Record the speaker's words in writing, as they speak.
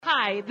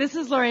Hi, this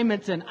is Lori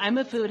Midson. I'm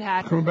a food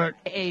hack,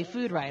 a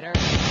food writer.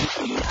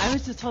 I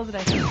was just told that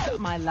I could put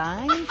my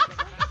line,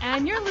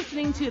 and you're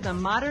listening to the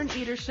Modern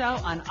Eater Show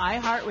on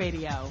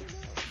iHeartRadio.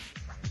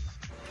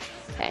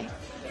 Okay,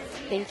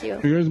 thank you.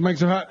 Yours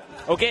makes it hot.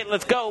 Okay,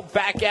 let's go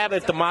back at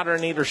it. The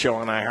Modern Eater Show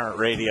on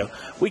iHeartRadio.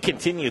 We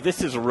continue.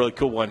 This is a really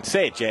cool one.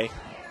 Say it, Jay.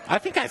 I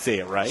think I say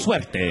it right.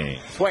 Suerte.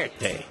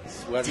 Suerte.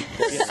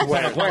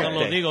 Cuando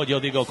lo digo, yo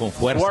digo con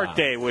fuerza.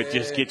 Suerte would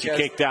just get you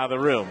kicked out of the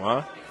room,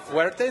 huh?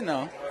 Fuerte,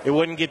 no. It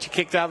wouldn't get you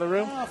kicked out of the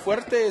room? No,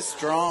 fuerte is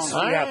strong.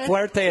 Yeah,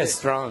 fuerte is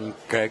strong,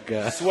 Greg.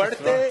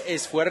 Suerte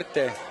is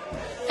fuerte.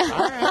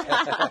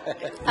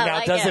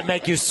 Now, does it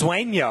make you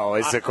sueño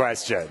is the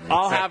question.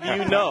 I'll have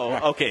you know.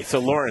 Okay, so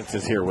Laurence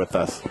is here with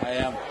us. I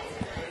am.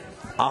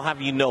 I'll have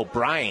you know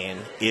Brian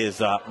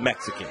is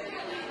Mexican.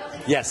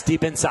 Yes,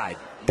 deep inside.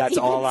 That's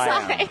Deep all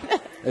inside. I am.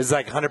 It's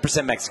like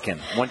 100% Mexican.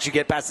 Once you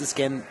get past the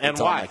skin, And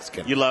it's why? all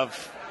Mexican. You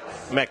love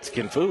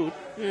Mexican food.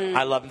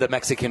 I love the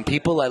Mexican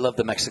people. I love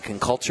the Mexican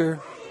culture.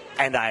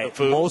 And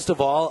most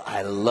of all,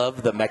 I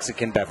love the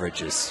Mexican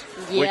beverages.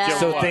 Yeah.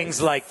 So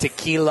things like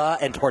tequila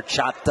and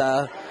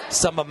horchata,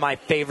 some of my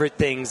favorite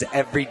things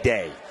every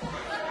day.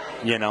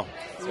 You know?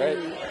 Right.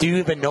 Do you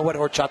even know what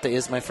horchata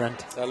is, my friend?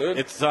 Salud.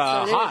 It's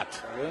hot.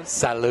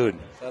 Salud.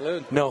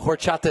 Salud. No,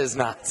 horchata is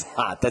not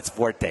hot. That's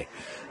fuerte.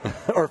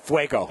 Or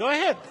fuego. Go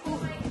ahead.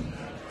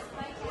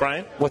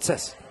 Brian, What's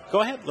this?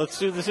 go ahead. Let's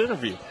do this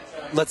interview.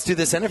 Let's do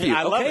this interview.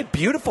 Yeah, I love okay, it.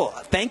 beautiful.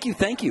 Thank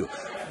you.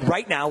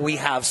 Right now we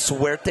have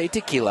Suerte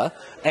Tequila.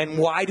 And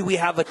why do we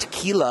have a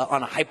tequila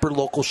on a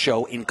hyper-local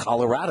show in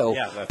Colorado?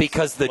 Yeah, that's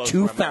because the close two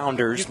to my mouth.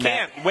 founders You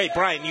can't. Wait,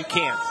 Brian, you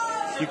can't.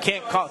 You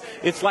can't call.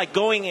 It's like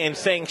going and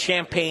saying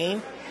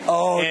champagne.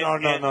 Oh,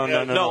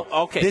 and- no.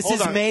 Okay, This hold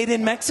is on. made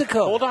in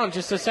Mexico. Hold on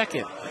just a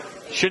second.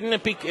 Shouldn't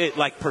it be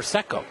like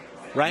Prosecco,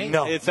 right?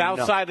 No, It's no.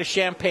 outside of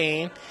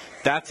Champagne.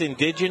 That's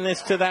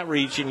indigenous to that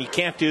region. You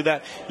can't do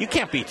that. You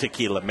can't be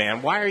tequila,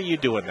 man. Why are you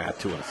doing that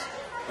to us?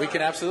 We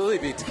can absolutely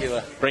beat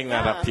tequila. Bring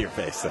that up to your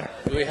face there.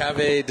 We have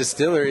a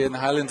distillery in the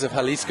highlands of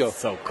Jalisco.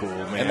 So cool,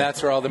 man. And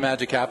that's where all the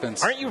magic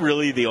happens. Aren't you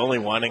really the only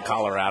one in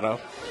Colorado?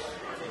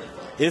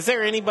 Is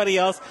there anybody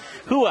else?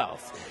 Who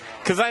else?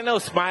 Because I know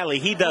Smiley,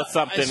 he does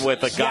something with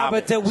agave. Yeah,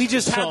 but we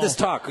just had this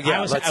talk.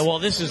 Yeah, well,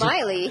 this is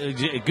Smiley.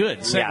 Good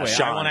segue. Yeah,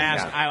 Sean, I want to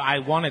ask. yeah. I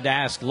wanted to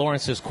ask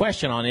Lawrence's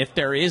question on if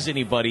there is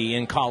anybody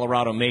in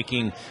Colorado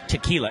making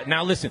tequila.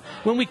 Now, listen,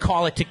 when we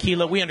call it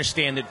tequila, we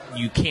understand that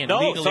you can't No,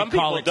 legally some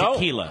call people it don't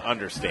tequila.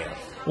 understand.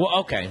 Well,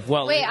 okay.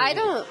 Well, Wait, I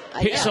don't.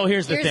 So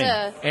here's the thing,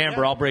 a-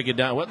 Amber. I'll break it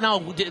down. Well, no,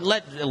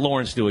 let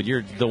Lawrence do it.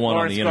 You're the one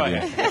Lawrence, on go the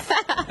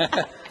interview.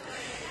 ahead.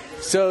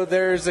 So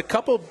there's a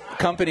couple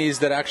companies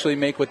that actually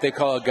make what they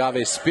call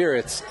agave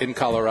spirits in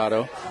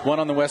Colorado. One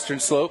on the western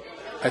slope,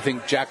 I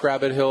think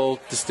Jackrabbit Hill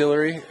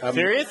Distillery.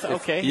 Serious?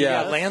 Okay.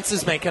 Yeah. Lance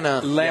is making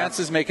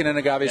an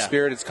agave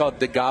spirit. It's called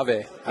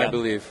Degave, I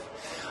believe.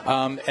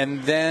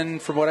 And then,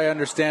 from what I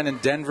understand, in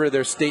Denver,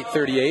 there's State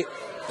 38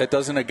 that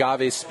does an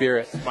agave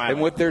spirit. Smiley.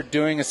 And what they're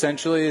doing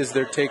essentially is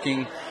they're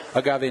taking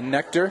agave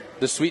nectar,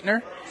 the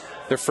sweetener,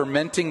 they're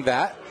fermenting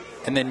that,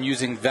 and then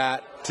using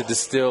that to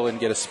distill and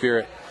get a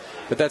spirit.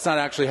 But that's not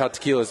actually how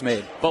tequila is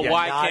made. But Yeah,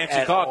 why not can't you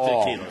at call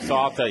all. it tequila? So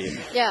I'll tell you.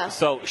 Yeah.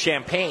 So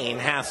Champagne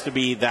has to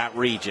be that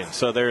region.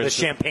 So there's the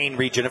Champagne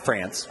region of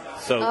France.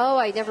 So Oh,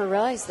 I never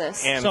realized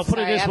this. and So put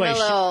it Sorry, this I'm way: a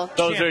little.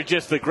 those are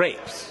just the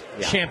grapes,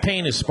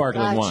 Champagne is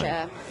sparkling wine.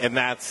 Gotcha. and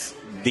that's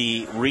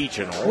the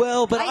regional.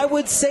 Well, but I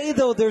would say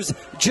though, there's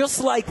just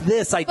like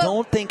this. I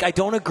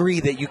don't agree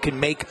that you can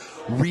make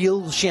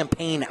real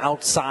champagne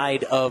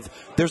outside of.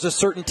 There's a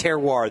certain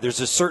terroir. There's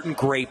a certain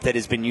grape that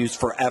has been used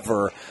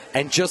forever,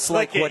 and just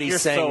like Look, what you're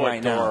he's saying so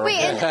right now. adorable.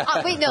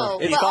 Wait, wait, no.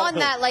 It's But called- on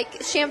that,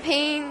 like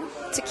champagne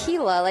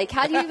tequila, like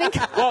how do you even?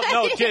 Well,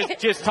 no,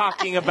 just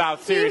talking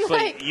about seriously,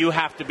 like- you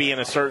have to be in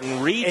a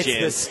certain region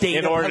It's the state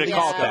in of order to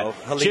call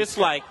Jalisco. that. Just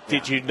like,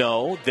 did you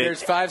know that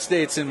There's 5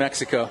 states in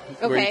Mexico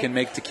where you Okay. can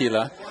make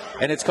tequila,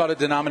 and it's called a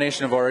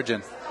denomination of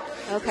origin.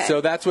 Okay.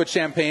 So that's what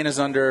champagne is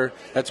under.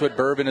 That's what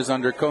bourbon is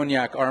under.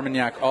 Cognac,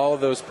 Armagnac, all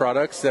of those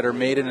products that are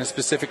made in a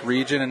specific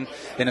region and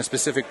in a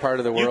specific part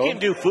of the you world. can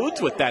do foods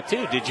with that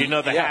too? Did you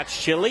know the Yeah. Hatch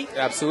chili?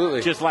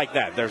 Absolutely. Just like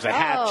that. There's a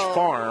Hatch Oh.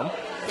 farm.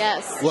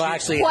 Yes. Well,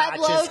 actually,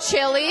 Pueblo Hatch is-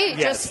 chili,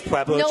 Yes, just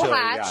Pueblo no chili,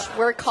 hatch. yeah.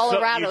 We're So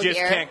Colorado you just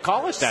here. can't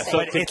call it that. So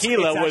But it's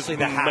tequila was actually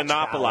the Hatch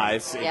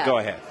monopolized. Valley. Yeah. Go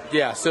ahead.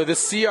 Yeah, so the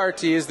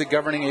CRT is the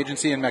governing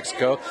agency in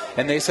Mexico,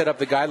 and they set up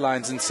the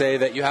guidelines and say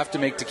that you have to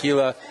make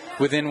tequila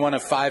within one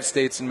of 5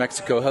 states in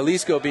Mexico,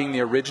 Jalisco being the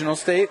original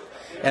state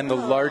and the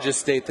largest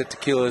state that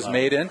tequila is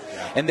made in.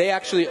 And they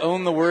actually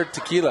own the word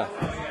tequila.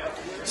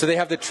 So they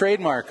have the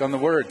trademark on the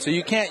word. So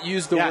you can't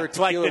use the Yeah, word it's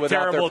like tequila the without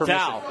their terrible permission.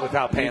 towel.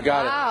 Without paying. You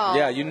got Wow. it.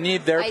 Yeah, you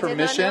need their I did not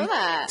permission know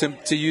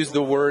that. to use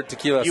the word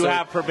tequila. You So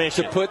have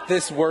permission. To put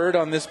this word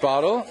on this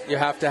bottle, you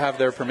have to have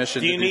their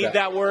permission Do you to do need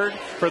that word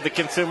for the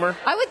consumer?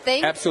 I would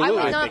think. Absolutely.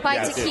 I would I not think buy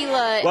that's it.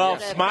 tequila. Well,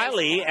 at a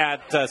Smiley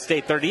at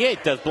State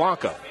 38 does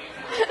Blanco.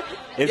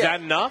 Is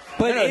that enough?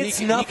 But No, it's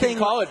he nothing. can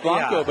call it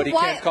Blanco, but he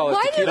can't call it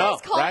Why do you tequila.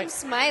 guys call him right?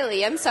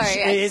 Smiley? I'm sorry.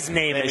 His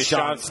name is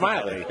Sean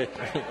Smiley.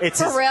 It's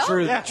For his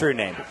real? true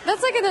name.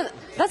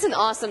 That's an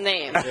awesome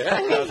name.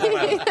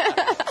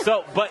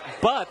 So, but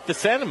the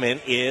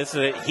sentiment is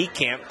that he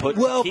can't put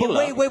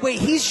tequila. But wait.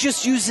 He's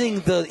using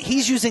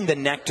the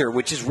nectar,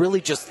 which is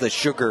really just the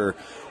sugar,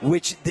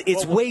 which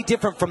it's way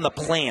different from the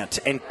plant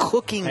and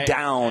cooking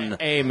down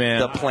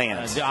the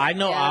plant. I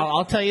know. Yeah.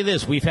 I'll tell you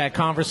this. We've had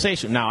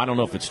conversations. Now, I don't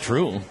know if it's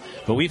true,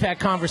 but we've had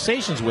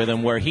conversations with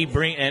him where he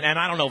and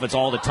I don't know if it's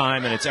all the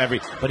time and it's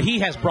but he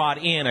has brought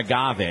in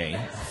agave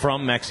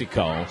from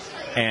Mexico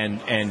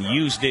and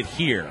used it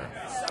here.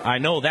 I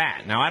know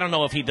that. Now, I don't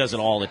know if he does it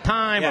all the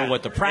time or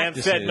what the practice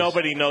and said is.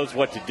 nobody knows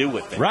what to do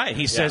with it. Right.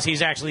 He says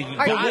he's actually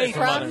Are got you it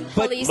from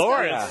from Jalisco?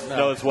 Lawrence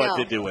knows what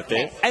to do with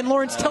it. And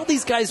Lawrence, tell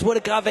these guys what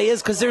agave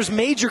is, because there's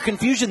major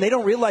confusion. They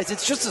don't realize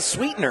it's just a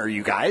sweetener,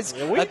 you guys.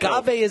 Yeah,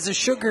 agave is a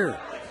sugar.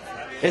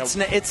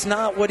 It's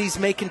not what he's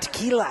making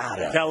tequila out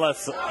of. Tell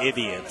us,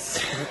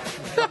 idiots.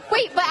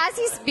 Wait, but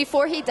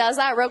before he does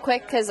that, real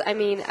quick, because I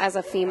mean, as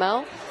a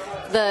female,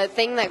 the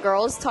thing that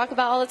girls talk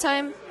about all the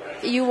time,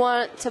 you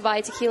want to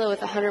buy tequila with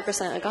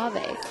 100%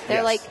 agave.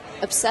 They're like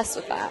obsessed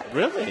with that.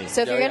 Really?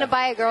 So if you're going to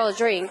buy a girl a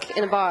drink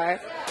in a bar,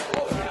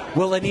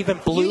 Well, and even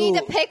blue. you need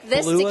to pick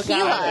this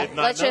tequila. agave.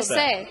 Let's just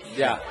say.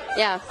 Yeah.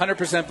 Yeah.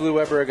 100% Blue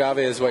Weber agave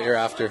is what you're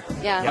after.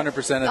 Yeah. 100% of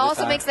the It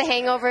also time. makes the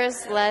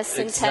hangovers less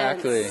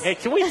Exactly. intense. Hey,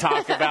 can we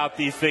talk about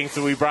these things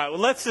that we brought? Well,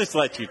 let's just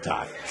let you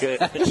talk. Good.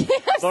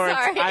 Lawrence,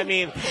 Sorry. I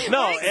mean,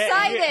 no, We're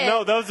excited.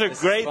 no, those are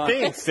great fun.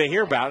 things to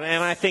hear about.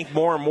 And I think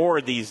more and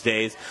more these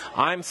days,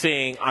 I'm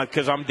seeing,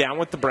 because I'm down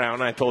with the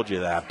brown, I told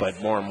you that,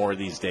 but more and more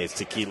these days,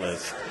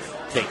 tequila's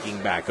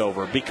taking back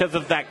over because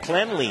of that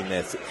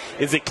cleanliness.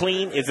 Is it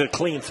clean? Is it a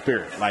clean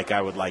spirit, like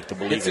I would like to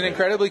believe? It's an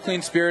incredibly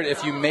clean spirit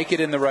if you make it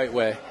in the right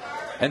way.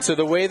 And so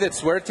the way that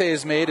Suerte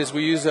is made is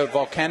we use a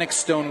volcanic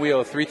stone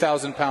wheel, a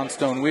 3,000-pound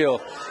stone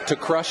wheel, to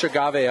crush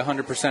agave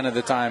 100% of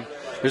the time.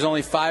 There's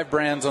only 5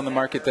 brands on the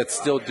market that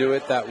still do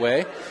it that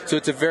way. So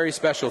it's a very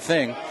special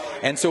thing.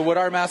 And so what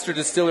our master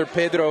distiller,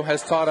 Pedro,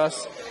 has taught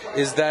us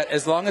is that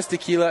as long as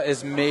tequila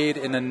is made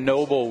in a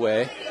noble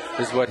way,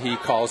 is what he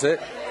calls it,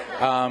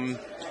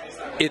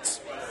 it's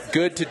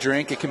good to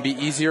drink. It can be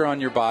easier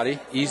on your body,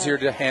 easier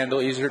to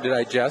handle, easier to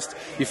digest.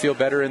 You feel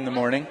better in the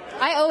morning.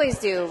 I always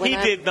do. He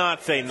did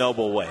not say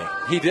noble way.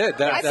 He did.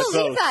 I That's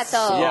believe that,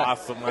 though. Yeah.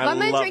 Awesome. If I'm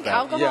going to drink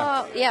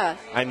alcohol, yeah.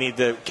 I need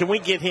to. Can we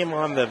get him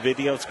on the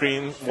video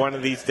screen one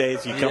of these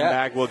days? You come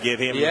back, we'll get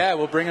him. Yeah,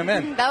 we'll bring him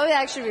in. That would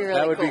actually be really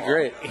That would cool. be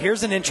great.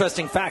 Here's an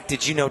interesting fact.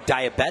 Did you know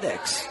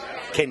diabetics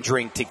can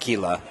drink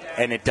tequila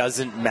and it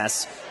doesn't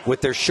mess with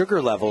their sugar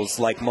levels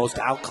like most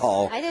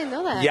alcohol? I didn't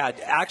know that. Yeah,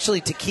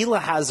 actually, tequila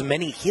has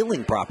many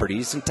healing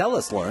properties. And tell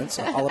us, Lawrence,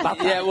 all about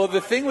that. Yeah, well,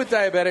 the thing with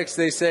diabetics,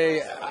 they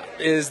say,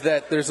 is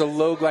that there's a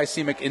low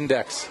glycemic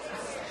index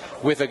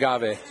with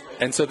agave.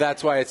 And so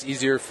that's why it's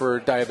easier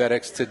for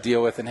diabetics to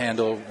deal with and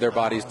handle their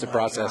bodies to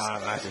process.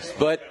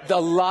 But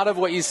a lot of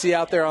what you see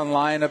out there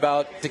online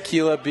about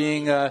tequila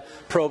being a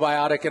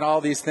probiotic and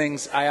all these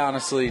things, I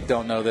honestly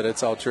don't know that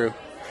it's all true.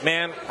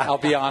 Man, I'll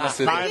be honest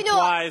with you. You know,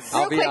 flies.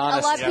 real I'll be quick,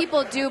 honest. a lot of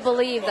people do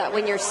believe that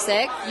when you're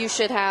sick, you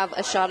should have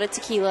a shot of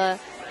tequila,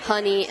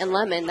 honey, and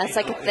lemon. That's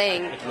like a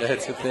thing.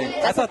 That's the thing.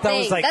 That's thought a that thing.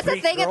 was like That's a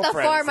Greek thing at the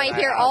girlfriends farm I that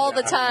hear I all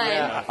the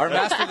time. Our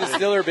master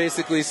distiller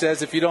basically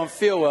says if you don't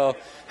feel well,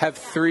 have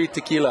 3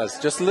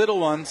 tequilas, just little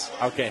ones.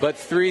 Okay. But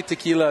 3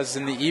 tequilas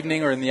in the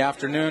evening or in the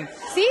afternoon.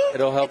 See?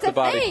 It'll help It's the a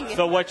body. thing.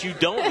 So what you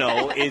don't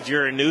know is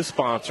you're a new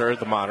sponsor of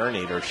the Modern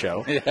Eater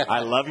Show. Yeah. I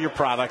love your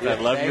product. Yeah, I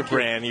love your thank you.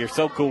 brand. You're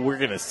so cool. We're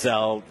going to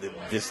sell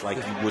this like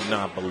you would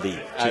not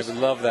believe. I would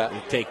love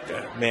that. Take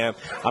that, man.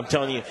 I'm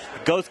telling you,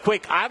 it goes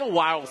quick. Idle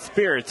Wild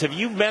Spirits. Have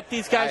you met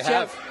these guys I yet?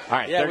 have. All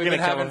right, Yeah, they're we've going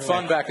been to come having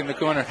fun back in the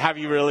corner. Have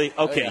you really?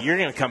 Okay, yeah. you're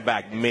going to come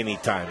back many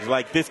times.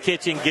 Like this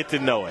kitchen, get to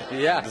know it.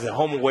 Yeah. It's a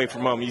home away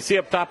from home. You see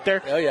up top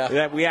there? Oh, yeah.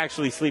 That we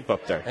actually sleep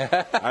up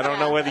there. I don't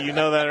know whether you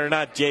know that or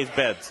not. Jay's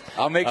beds.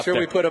 I'll make up sure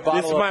there. we put a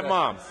bottle This is up my there.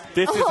 mom.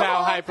 This is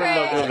how hyper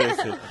local this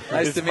is.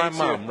 Nice This to is my meet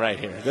mom you. right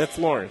here. That's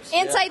Lawrence.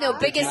 And side note,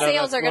 biggest know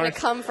sales that's are going to Lawrence?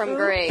 come from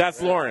Grace.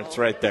 That's Lawrence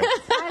right there.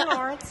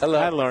 Hello.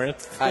 Hi,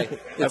 Lawrence. Hi.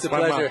 That's It's a my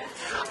mom. pleasure.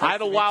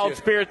 Idle meet Wild you.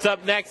 Spirits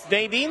up next.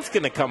 Nadine's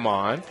going to come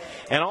on.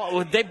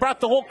 And they brought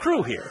the whole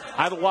crew here.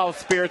 Idle Wild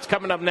Spirits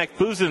coming up next.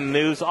 Booze in the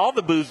News. All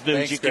the booze news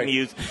Thanks, you can Greg.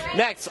 use.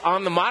 Next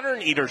on the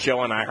Modern Eater Show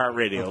on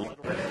iHeartRadio.